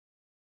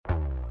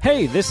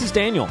Hey, this is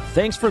Daniel.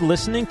 Thanks for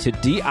listening to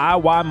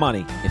DIY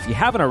Money. If you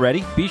haven't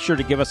already, be sure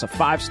to give us a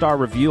 5-star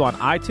review on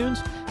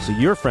iTunes so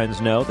your friends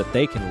know that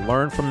they can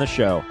learn from the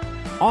show.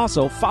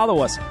 Also, follow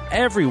us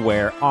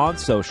everywhere on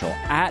social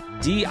at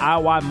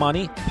DIY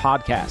Money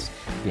Podcast.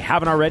 If you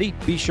haven't already,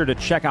 be sure to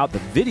check out the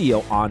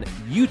video on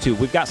YouTube.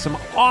 We've got some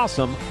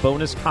awesome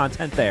bonus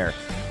content there.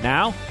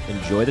 Now,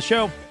 enjoy the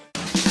show.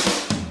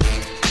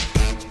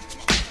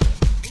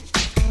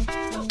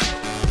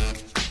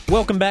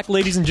 Welcome back,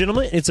 ladies and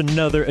gentlemen. It's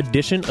another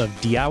edition of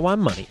DIY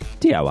Money.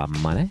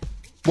 DIY Money.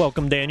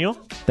 Welcome, Daniel.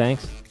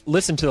 Thanks.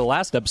 Listen to the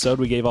last episode.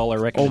 We gave all our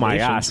Oh recommendations. my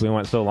gosh, we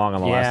went so long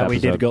on the last episode. Yeah, we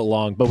did go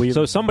long. But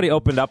So somebody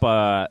opened up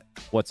a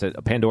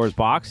Pandora's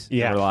box?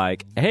 Yeah. They're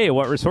like, hey,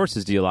 what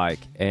resources do you like?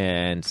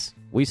 And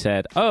we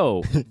said,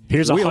 oh,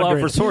 Here's we 100.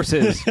 love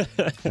resources.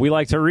 We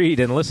like to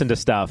read and listen to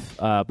stuff,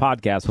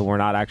 podcasts, when we're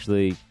not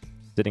actually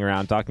sitting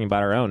around talking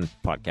about our own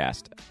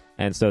podcast.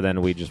 And so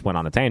then we just went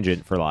on a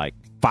tangent for like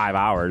 5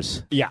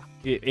 hours. Yeah,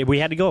 we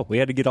had to go. We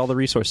had to get all the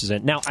resources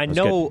in. Now, I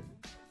know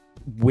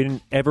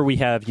whenever we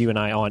have you and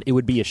I on, it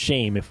would be a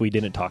shame if we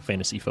didn't talk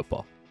fantasy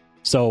football.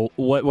 So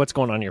what's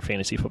going on in your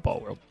fantasy football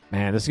world?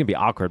 Man, this is going to be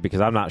awkward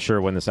because I'm not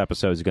sure when this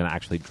episode is going to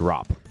actually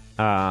drop.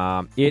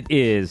 It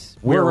is.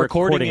 We're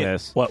recording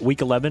this. What,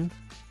 week 11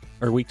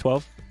 or week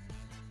 12?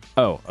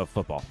 Oh, of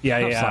football. Yeah,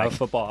 Like,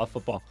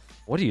 football.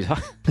 what are you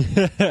talking?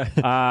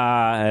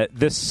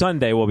 This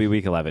Sunday will be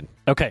week 11.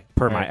 Okay,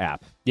 per all my right.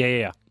 app.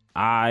 Yeah.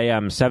 I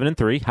am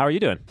 7-3. How are you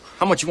doing?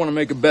 How much you want to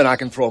make a bet I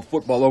can throw a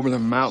football over the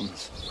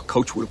mountains?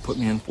 Coach would have put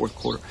me in fourth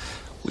quarter.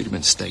 We'd have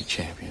been state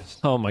champions.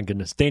 Oh my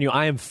goodness, Daniel,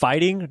 I am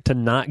fighting to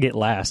not get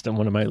last in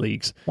one of my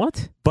leagues.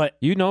 What? But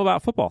You know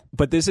about football?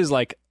 But this is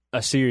like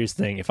a serious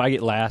thing. If I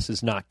get last,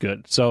 it's not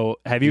good. So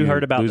have you You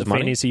heard about lose the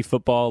money? fantasy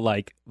football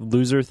like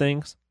loser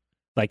things?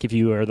 Like if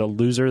you are the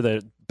loser,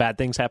 the bad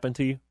things happen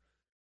to you.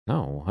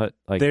 No. What?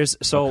 Like There's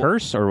a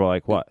curse or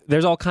like what?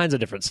 There's all kinds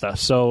of different stuff.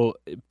 So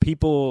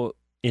people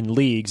in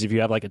leagues, if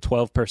you have like a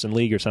 12-person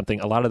league or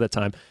something, a lot of the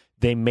time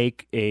they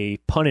make a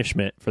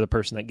punishment for the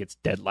person that gets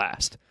dead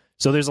last.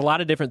 So there's a lot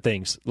of different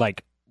things.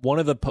 Like one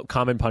of the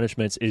common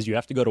punishments is you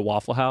have to go to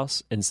Waffle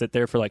House and sit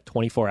there for like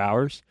 24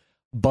 hours,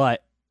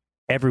 but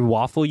every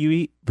waffle you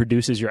eat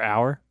reduces your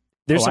hour.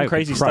 There's some I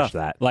crazy could crush stuff.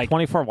 That. Like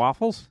 24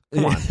 waffles?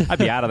 Come on. I'd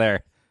be out of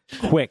there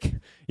quick.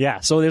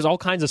 Yeah, so there's all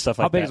kinds of stuff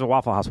like How big that. is a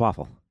Waffle House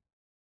waffle?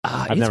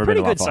 It's never pretty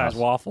been to good Waffle sized House.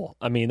 waffle.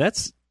 I mean,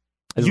 Is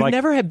you it like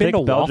never have been thick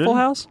to Belgian? Waffle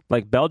House?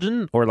 Like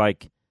Belgian or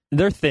like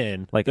They're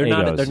thin. Like they're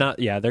Eggos. not.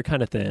 Yeah, they're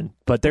kind of thin,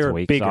 but they're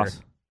weak bigger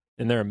sauce?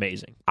 and they're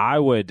amazing. I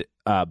would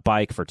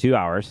bike for 2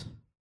 hours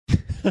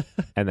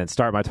and then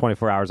start my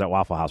 24 hours at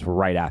Waffle House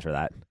right after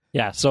that.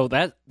 Yeah, so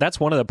that's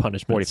one of the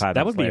punishments. 45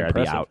 that would be minutes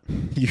later,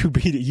 I'd be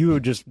impressive. You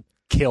would just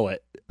kill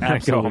it.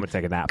 I'd go home and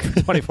take a nap.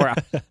 24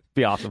 hours.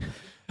 Be awesome.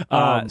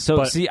 But-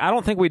 See, I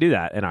don't think we do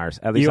that in ours.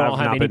 At least You don't I've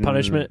have not any been,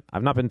 punishment?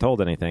 I've not been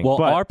told anything. Well,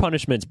 but our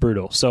punishment's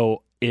brutal.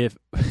 So if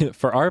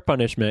for our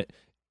punishment,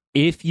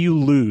 if you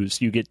lose,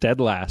 you get dead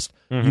last.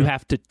 Mhm. You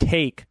have to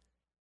take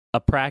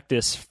a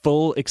practice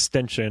full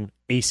extension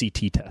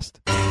ACT test.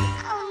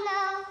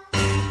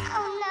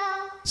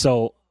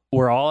 So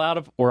we're all out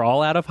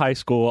of high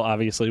school.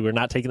 Obviously, we're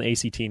not taking the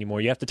ACT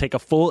anymore. You have to take a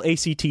full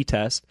ACT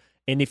test,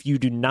 and if you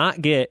do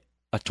not get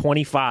a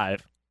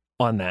 25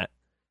 on that,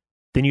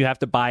 then you have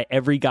to buy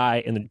every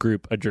guy in the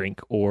group a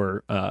drink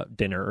or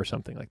dinner or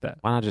something like that.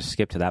 why not just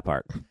skip to that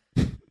part?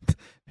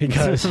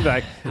 Because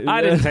like,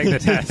 I didn't take the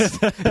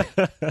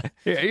test.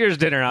 Here's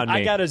dinner on me.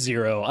 I got a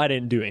 0. I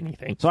didn't do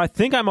anything. So I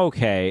think I'm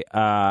okay.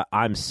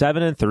 I'm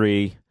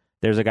 7-3.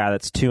 There's a guy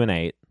that's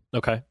 2-8,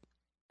 Okay.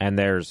 and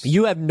there's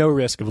You have no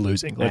risk of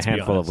losing. a Let's be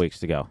handful honest. of weeks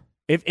to go.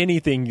 If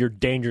anything, you're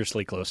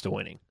dangerously close to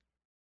winning.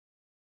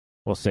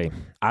 We'll see.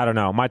 I don't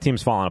know. My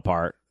team's falling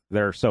apart.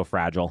 They're so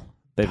fragile.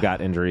 They've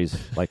got injuries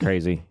like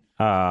crazy.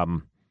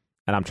 And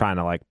I'm trying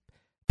to like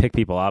pick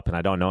people up, and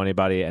I don't know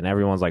anybody, and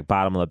everyone's like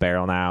bottom of the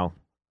barrel now.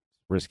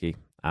 Risky.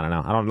 I don't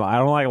know. I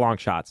don't like long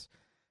shots,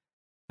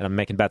 and I'm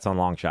making bets on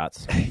long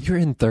shots. You're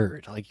in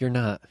third. Like you're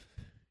not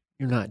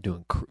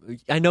doing.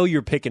 I know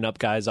you're picking up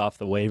guys off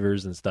the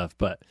waivers and stuff,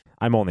 but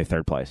I'm only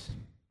third place.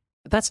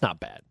 that's not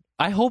bad.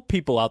 I hope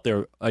people out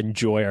there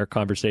enjoy our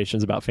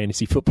conversations about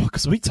fantasy football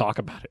because we talk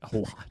about it a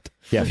lot.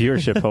 Yeah,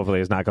 viewership hopefully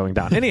is not going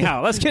down.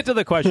 Anyhow, let's get to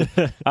the question.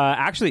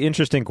 Actually,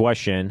 interesting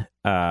question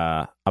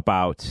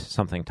about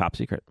something top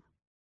secret.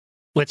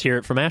 Let's hear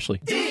it from Ashley.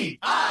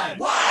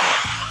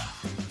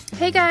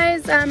 Hey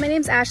guys, my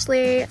name's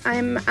Ashley.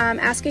 I'm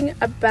asking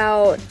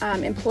about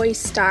employee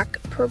stock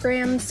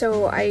programs.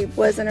 So I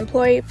was an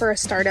employee for a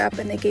startup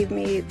and they gave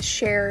me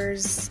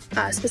shares,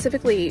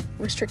 specifically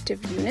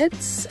restrictive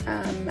units,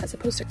 as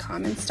opposed to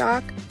common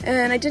stock.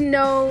 And I didn't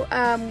know,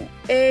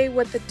 A,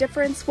 what the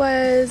difference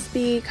was,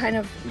 B, kind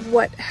of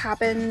what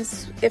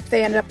happens if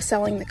they end up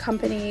selling the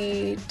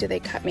company. Do they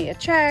cut me a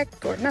check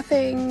or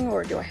nothing?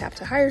 Or do I have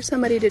to hire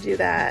somebody to do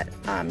that?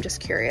 I'm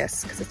just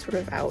curious because it's sort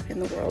of out in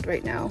the world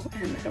right now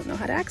and I don't know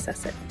how to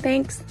access it.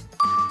 Thanks.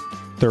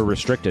 They're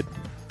restricted.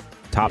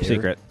 Top They're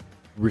secret.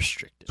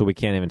 Restricted. So we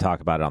can't even talk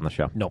about it on the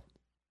show. No.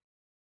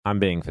 I'm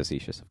being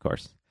facetious, of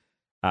course.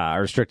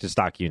 restricted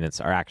stock units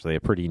are actually a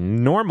pretty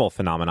normal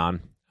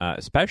phenomenon,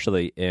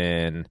 especially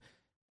in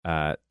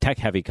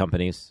tech-heavy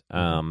companies,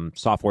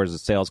 software as a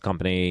sales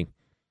company,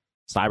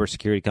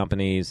 cybersecurity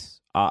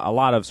companies, a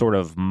lot of sort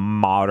of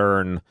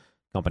modern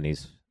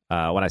companies.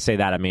 When I say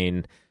that, I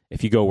mean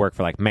if you go work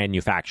for like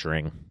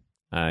manufacturing,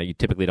 you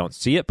typically don't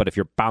see it, but if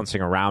you're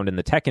bouncing around in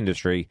the tech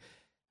industry,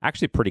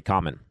 actually pretty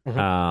common.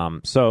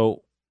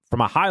 So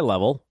from a high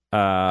level,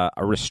 a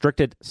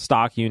restricted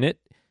stock unit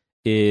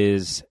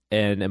is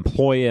an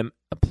employee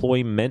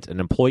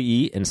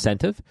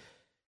incentive.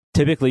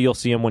 Typically, you'll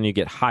see them when you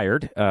get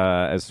hired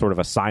as sort of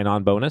a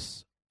sign-on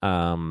bonus,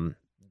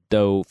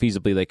 though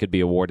feasibly they could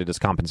be awarded as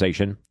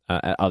compensation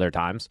at other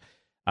times.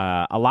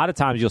 A lot of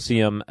times you'll see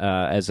them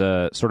as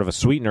a sort of a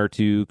sweetener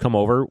to come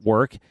over,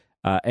 work,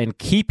 and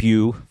keep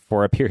you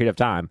for a period of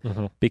time,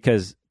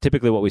 because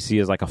typically what we see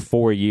is like a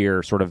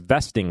 4-year sort of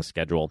vesting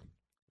schedule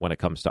when it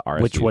comes to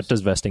RSUs. What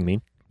does vesting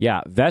mean?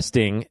 Yeah,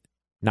 vesting,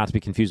 not to be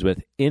confused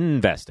with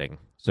investing.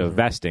 So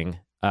vesting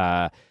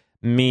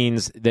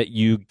means that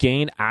you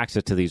gain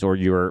access to these, or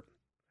you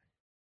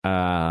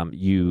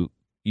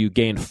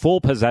gain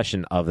full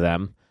possession of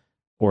them,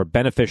 or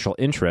beneficial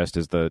interest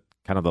is the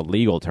kind of the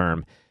legal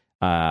term,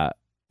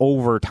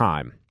 over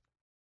time.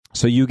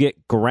 So you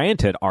get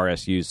granted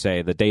RSUs,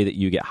 say, the day that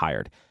you get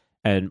hired.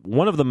 And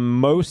one of the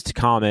most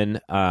common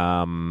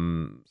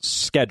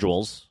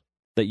schedules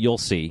that you'll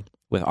see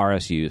with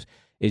RSUs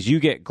is you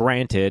get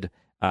granted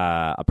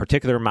a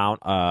particular amount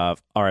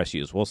of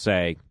RSUs. We'll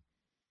say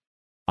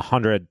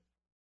 100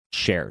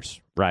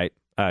 shares, right?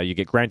 You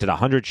get granted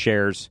 100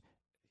 shares.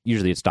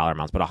 Usually it's dollar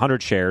amounts, but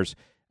 100 shares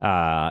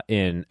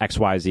in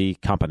XYZ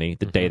company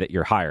the day that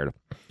you're hired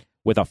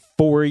with a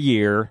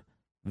 4-year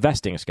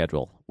vesting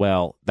schedule.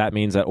 Well, that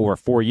means that over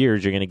 4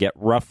 years, you're going to get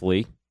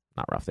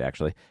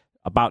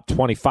about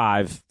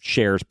 25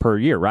 shares per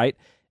year, right?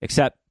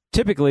 Except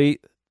typically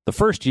the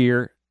first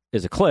year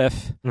is a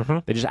cliff.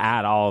 They just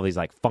add all of these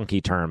like funky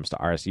terms to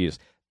RSUs.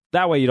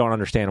 That way you don't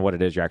understand what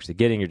it is you're actually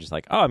getting. You're just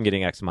like, oh, I'm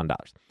getting X amount of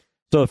dollars.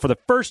 So for the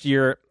first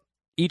year,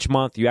 each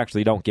month you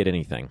actually don't get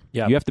anything.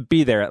 Yeah. You have to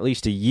be there at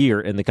least a year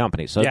in the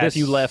company. So if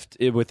you left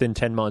within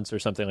 10 months or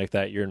something like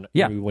that,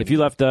 if you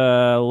left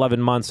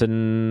 11 months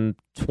and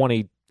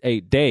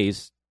 28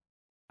 days,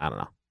 I don't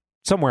know,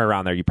 somewhere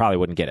around there, you probably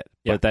wouldn't get it.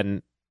 Yeah. But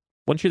then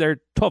once you're there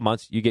 12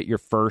 months, you get your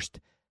first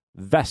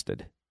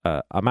vested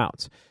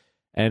amounts.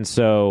 And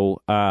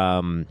so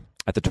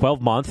at the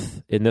 12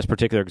 month, in this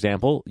particular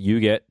example,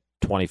 you get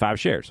 25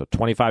 shares. So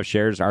 25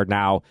 shares are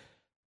now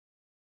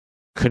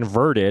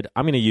converted.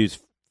 I'm going to use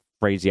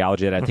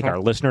phraseology that I think our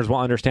listeners will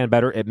understand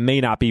better. It may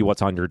not be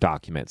what's on your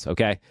documents,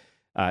 okay?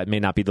 It may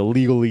not be the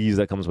legalese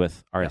that comes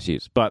with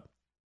RSUs. But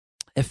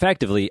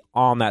effectively,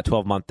 on that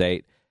 12-month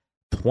date,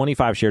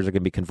 25 shares are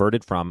going to be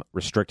converted from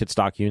restricted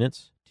stock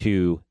units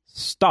to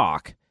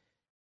stock,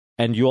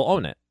 and you'll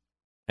own it.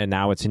 And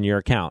now it's in your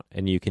account,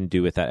 and you can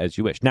do with that as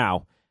you wish.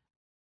 Now,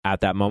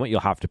 at that moment,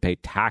 you'll have to pay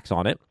tax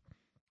on it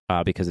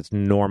because it's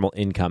normal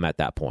income at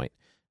that point.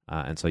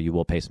 And so you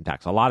will pay some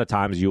tax. A lot of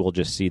times you will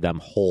just see them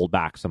hold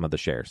back some of the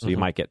shares. So you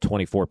might get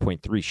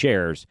 24.3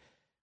 shares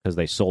because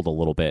they sold a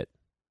little bit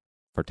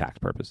for tax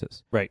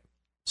purposes. Right.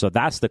 So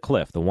that's the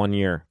cliff, the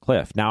 1-year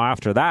cliff. Now,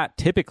 after that,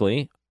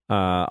 typically, a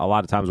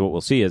lot of times what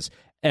we'll see is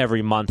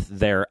every month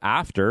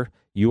thereafter,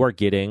 you are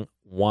getting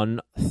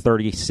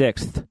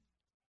 1/36th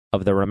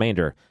of the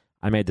remainder.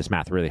 I made this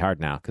math really hard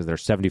now because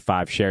there's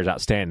 75 shares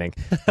outstanding.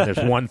 And there's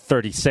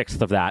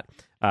 1/36th of that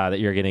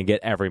that you're going to get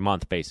every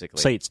month, basically.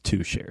 Say it's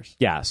 2 shares.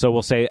 Yeah, so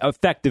we'll say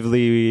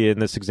effectively in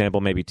this example,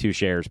 maybe 2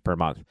 shares per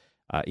month,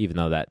 even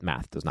though that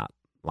math does not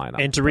line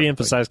up. And to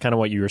reemphasize kind of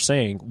what you were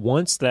saying,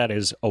 once that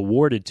is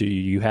awarded to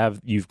you,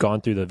 you've gone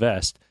through the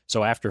vest.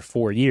 So after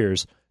 4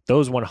 years,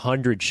 those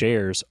 100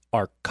 shares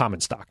are common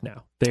stock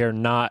now. They are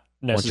not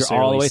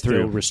necessarily all the way still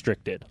through.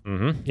 Restricted.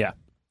 Yeah.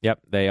 Yep,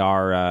 they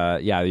are.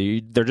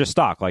 They're just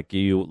stock. Like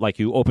you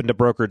opened a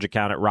brokerage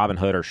account at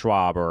Robinhood or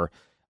Schwab or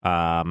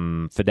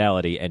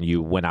Fidelity, and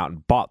you went out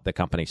and bought the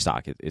company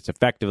stock. It's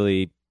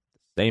effectively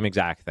the same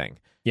exact thing.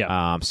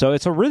 Yeah. So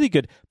it's a really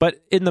good.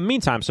 But in the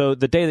meantime, so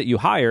the day that you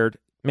hired,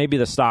 maybe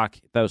the stock,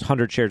 those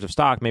 100 shares of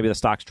stock, maybe the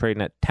stock's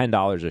trading at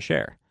 $10 a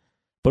share.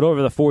 But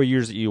over the 4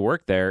 years that you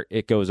work there,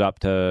 it goes up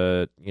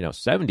to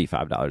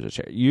 $75 a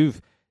share.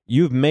 You've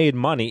made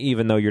money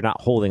even though you're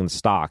not holding the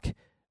stock.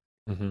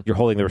 You're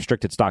holding the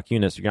restricted stock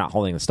units. You're not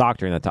holding the stock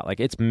during that time. Like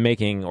it's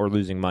making or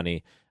losing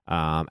money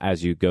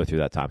as you go through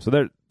that time.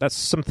 So that's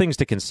some things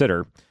to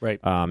consider. Right.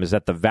 Is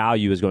that the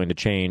value is going to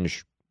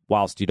change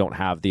whilst you don't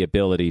have the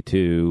ability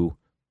to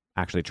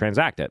actually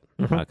transact it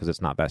because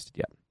it's not vested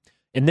yet.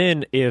 And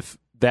then if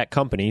that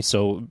company,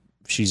 so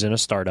she's in a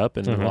startup,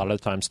 and a lot of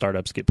the time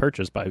startups get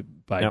purchased by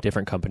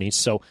different companies.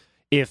 So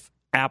if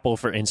Apple,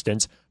 for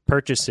instance,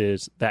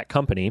 purchases that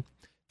company,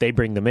 they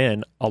bring them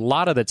in. A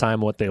lot of the time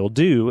what they'll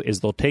do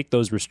is they'll take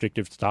those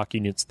restrictive stock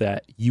units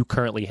that you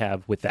currently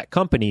have with that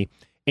company,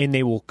 and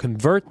they will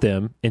convert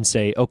them and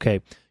say,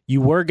 okay, you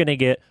were going to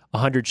get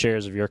 100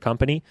 shares of your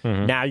company.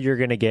 Now you're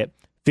going to get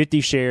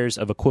 50 shares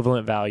of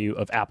equivalent value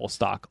of Apple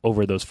stock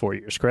over those 4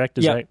 years, correct?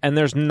 Is right? And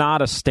there's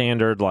not a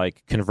standard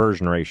like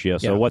conversion ratio.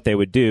 So what they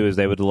would do is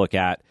they would look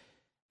at,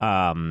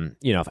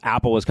 if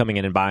Apple was coming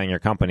in and buying your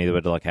company, they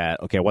would look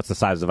at, okay, what's the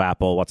size of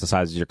Apple? What's the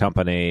size of your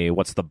company?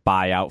 What's the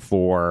buyout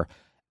for?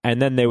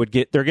 And then they're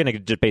going to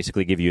just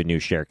basically give you a new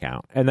share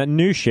count. And that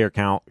new share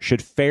count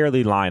should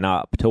fairly line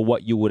up to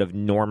what you would have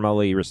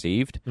normally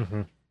received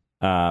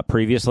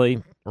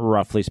previously,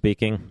 roughly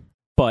speaking.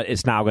 But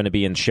it's now going to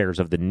be in shares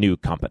of the new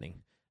company.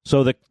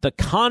 So the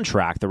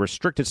contract, the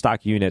restricted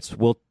stock units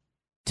will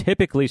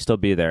typically still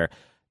be there.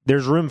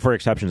 There's room for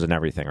exceptions and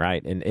everything,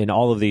 right? In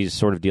all of these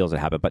sort of deals that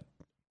happen, but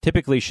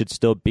typically should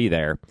still be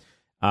there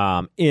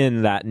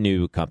in that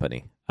new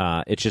company.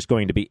 It's just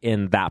going to be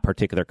in that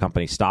particular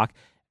company stock.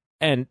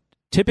 And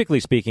typically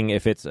speaking,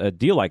 if it's a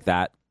deal like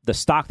that, the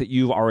stock that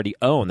you've already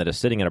owned that is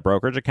sitting in a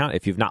brokerage account,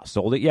 if you've not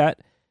sold it yet,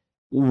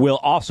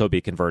 will also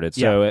be converted.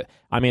 So,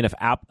 if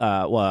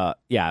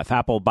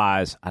Apple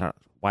buys,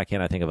 why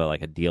can't I think of a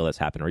deal that's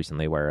happened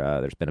recently where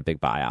there's been a big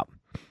buyout?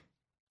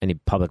 Any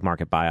public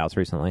market buyouts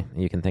recently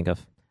you can think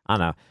of? I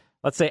don't know.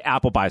 Let's say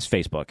Apple buys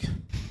Facebook.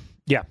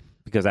 Yeah.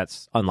 Because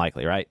that's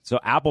unlikely, right?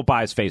 So Apple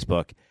buys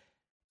Facebook.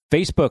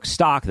 Facebook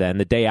stock then,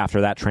 the day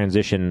after that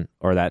transition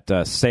or that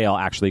sale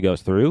actually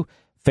goes through,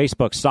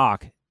 Facebook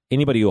stock,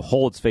 anybody who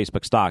holds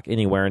Facebook stock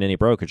anywhere in any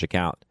brokerage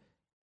account,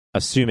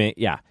 assuming,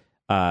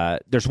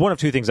 there's one of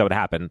two things that would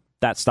happen.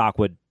 That stock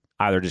would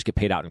either just get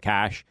paid out in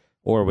cash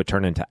or would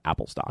turn into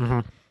Apple stock.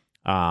 Mm-hmm.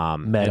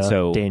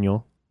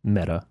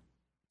 Meta,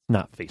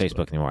 not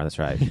Facebook anymore. That's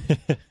right.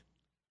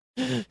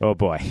 Oh,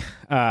 boy.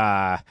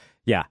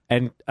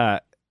 And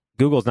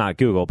Google's not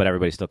Google, but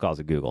everybody still calls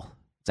it Google.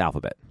 It's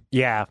Alphabet.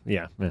 Yeah.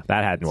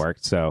 That hadn't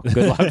worked, so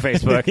good luck,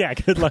 Facebook. Yeah,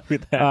 good luck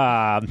with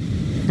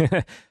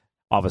that.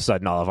 All of a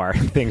sudden, all of our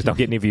things don't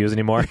get any views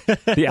anymore.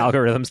 The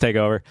algorithms take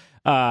over.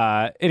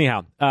 But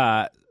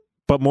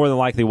more than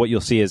likely, what you'll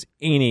see is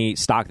any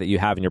stock that you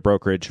have in your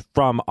brokerage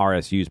from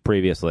RSUs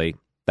previously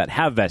that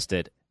have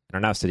vested and are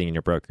now sitting in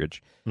your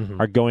brokerage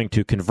are going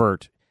to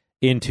convert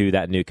into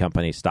that new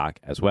company stock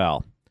as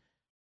well.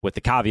 With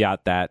the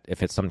caveat that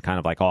if it's some kind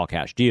of all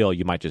cash deal,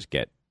 you might just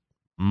get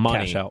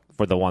money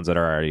for the ones that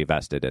are already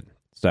vested in.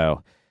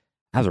 So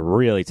that's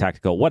really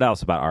tactical. What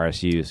else about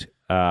RSUs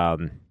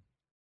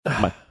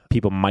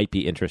people might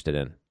be interested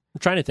in? I'm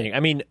trying to think.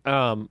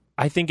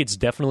 I think it's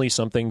definitely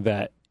something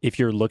that if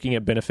you're looking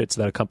at benefits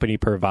that a company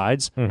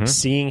provides,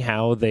 seeing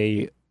how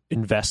they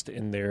invest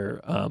in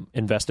their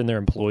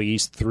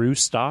employees through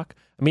stock.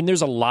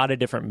 There's a lot of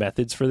different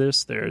methods for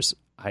this. There's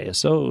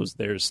ISOs,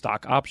 there's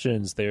stock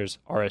options, there's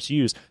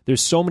RSUs.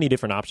 There's so many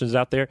different options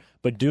out there,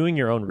 but doing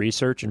your own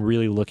research and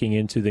really looking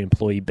into the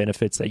employee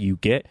benefits that you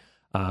get,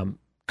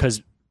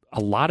 because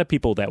a lot of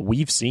people that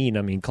we've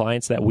seen,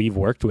 clients that we've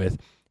worked with,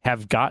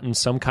 have gotten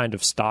some kind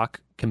of stock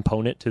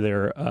component to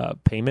their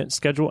payment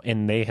schedule,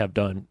 and they have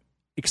done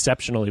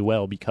exceptionally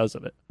well because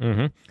of it.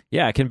 Mm-hmm.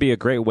 Yeah, it can be a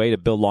great way to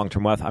build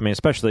long-term wealth.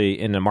 Especially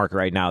in the market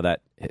right now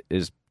that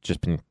is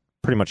just been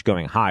pretty much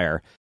going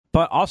higher.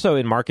 But also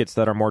in markets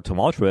that are more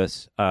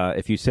tumultuous,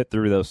 if you sit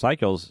through those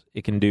cycles,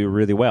 it can do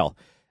really well.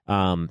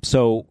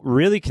 So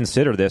really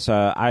consider this.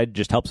 I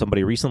just helped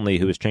somebody recently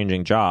who was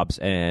changing jobs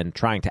and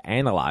trying to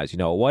analyze,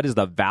 what is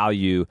the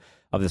value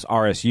of this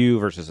RSU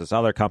versus this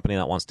other company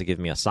that wants to give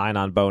me a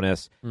sign-on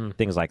bonus,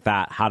 things like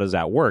that. How does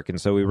that work? And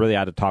so we really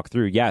had to talk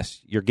through, yes,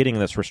 you're getting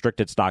this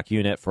restricted stock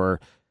unit for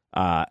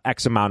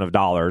X amount of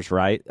dollars,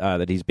 right,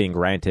 that he's being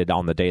granted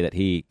on the day that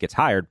he gets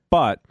hired.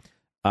 But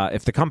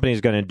if the company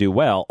is going to do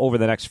well over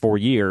the next 4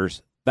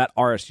 years, that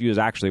RSU is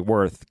actually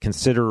worth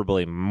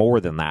considerably more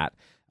than that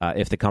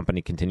if the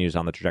company continues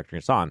on the trajectory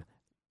it's on.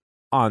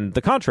 On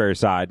the contrary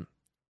side,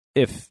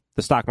 if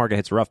the stock market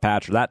hits a rough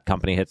patch or that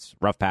company hits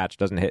rough patch,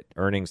 doesn't hit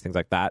earnings, things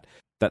like that,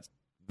 that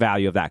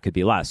value of that could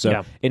be less.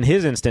 So in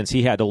his instance,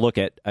 he had to look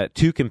at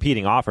two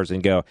competing offers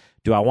and go,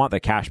 do I want the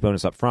cash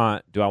bonus up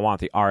front? Do I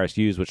want the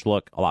RSUs, which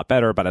look a lot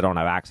better, but I don't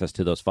have access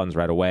to those funds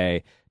right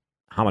away?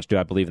 How much do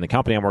I believe in the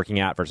company I'm working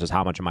at versus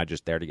how much am I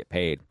just there to get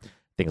paid?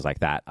 Things like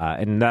that.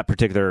 In that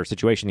particular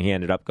situation, he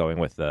ended up going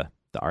with the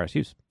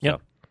RSUs. Yeah.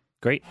 So.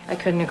 Great. I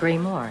couldn't agree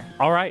more.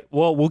 All right.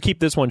 Well, we'll keep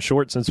this one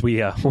short since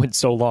we went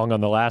so long on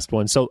the last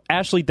one. So,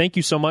 Ashley, thank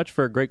you so much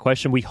for a great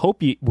question. We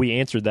hope we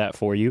answered that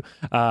for you.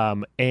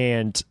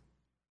 And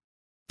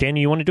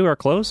Danny, you want to do our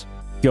close?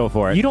 Go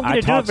for it. You don't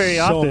get to do it very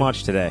often. so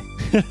much today.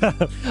 Keep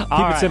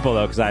it simple,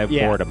 though, because I have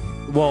boredom.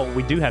 Well,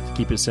 we do have to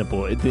keep it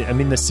simple.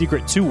 The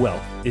secret to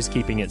wealth is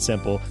keeping it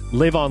simple.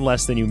 Live on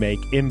less than you make.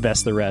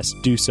 Invest the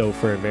rest. Do so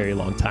for a very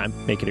long time.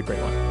 Make it a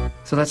great one.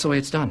 So that's the way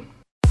it's done.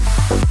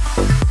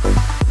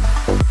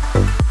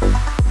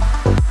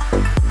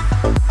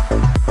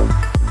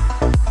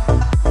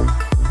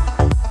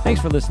 Thanks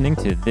for listening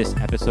to this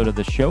episode of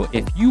the show.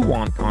 If you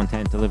want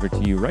content delivered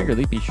to you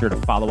regularly, be sure to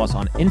follow us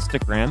on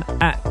Instagram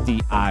at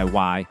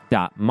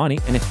DIY.money.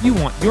 And if you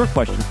want your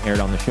question aired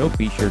on the show,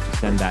 be sure to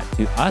send that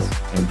to us,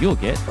 and you'll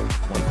get a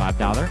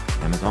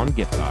 $25 Amazon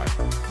gift card.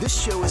 This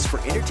show is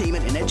for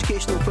entertainment and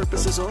educational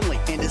purposes only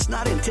and is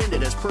not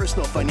intended as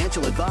personal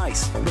financial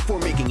advice. Before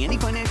making any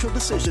financial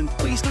decision,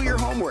 please do your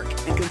homework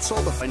and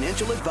consult a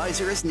financial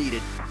advisor as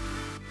needed.